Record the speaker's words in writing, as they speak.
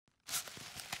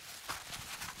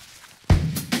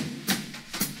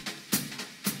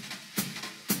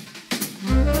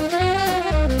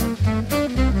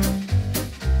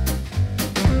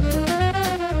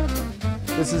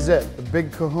This is it, the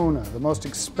big kahuna, the most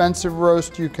expensive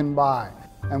roast you can buy.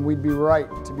 And we'd be right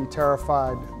to be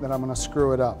terrified that I'm gonna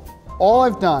screw it up. All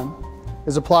I've done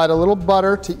is applied a little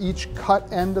butter to each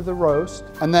cut end of the roast,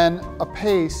 and then a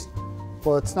paste.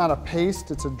 Well, it's not a paste,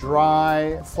 it's a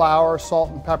dry flour, salt,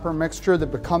 and pepper mixture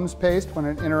that becomes paste when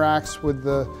it interacts with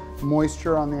the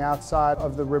moisture on the outside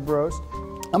of the rib roast.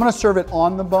 I'm gonna serve it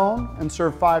on the bone and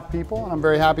serve 5 people, and I'm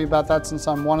very happy about that since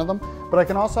I'm one of them. But I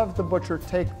can also have the butcher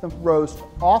take the roast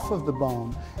off of the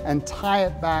bone and tie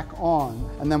it back on.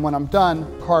 And then when I'm done,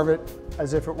 carve it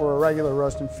as if it were a regular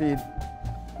roast and feed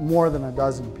more than a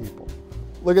dozen people.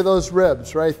 Look at those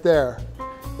ribs right there.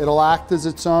 It'll act as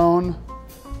its own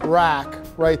rack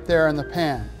right there in the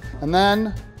pan. And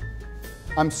then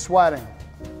I'm sweating,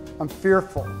 I'm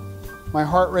fearful. My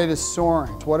heart rate is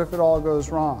soaring. What if it all goes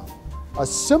wrong? A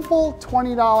simple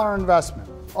 $20 investment,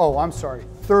 oh, I'm sorry,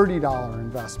 $30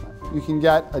 investment. You can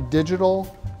get a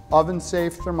digital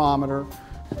oven-safe thermometer,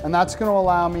 and that's going to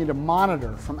allow me to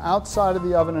monitor from outside of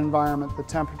the oven environment the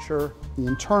temperature, the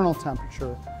internal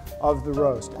temperature of the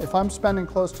roast. If I'm spending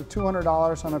close to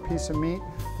 $200 on a piece of meat,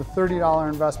 the $30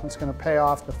 investment is going to pay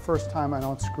off the first time I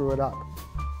don't screw it up.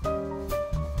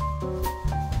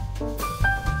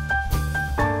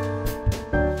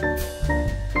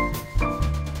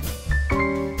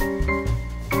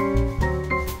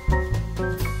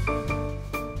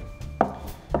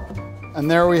 And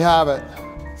there we have it,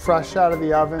 fresh out of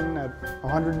the oven at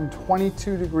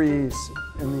 122 degrees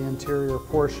in the interior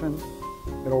portion.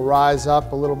 It'll rise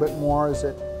up a little bit more as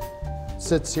it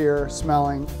sits here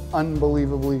smelling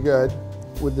unbelievably good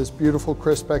with this beautiful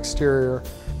crisp exterior.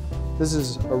 This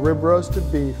is a rib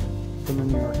roasted beef from the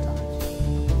New York Times.